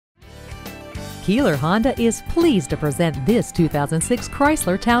Keeler Honda is pleased to present this 2006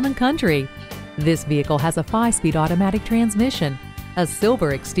 Chrysler Town Country. This vehicle has a 5-speed automatic transmission, a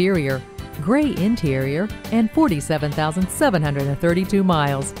silver exterior, gray interior, and 47,732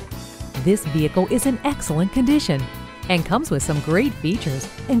 miles. This vehicle is in excellent condition and comes with some great features,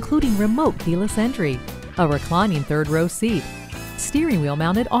 including remote keyless entry, a reclining third-row seat, steering wheel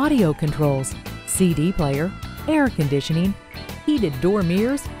mounted audio controls, CD player, air conditioning, heated door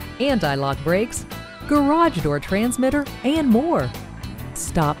mirrors, anti-lock brakes, garage door transmitter, and more.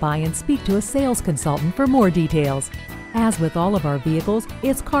 Stop by and speak to a sales consultant for more details. As with all of our vehicles,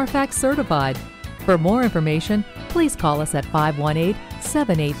 it's CARFAX Certified. For more information, please call us at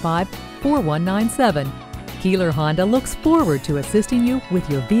 518-785-4197. Keeler Honda looks forward to assisting you with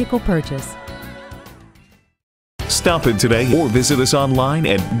your vehicle purchase. Stop in today or visit us online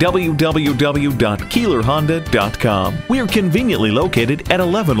at www.keelerhonda.com. We are conveniently located at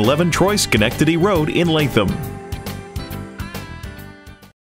 1111 Troy-Schenectedy Road in Latham.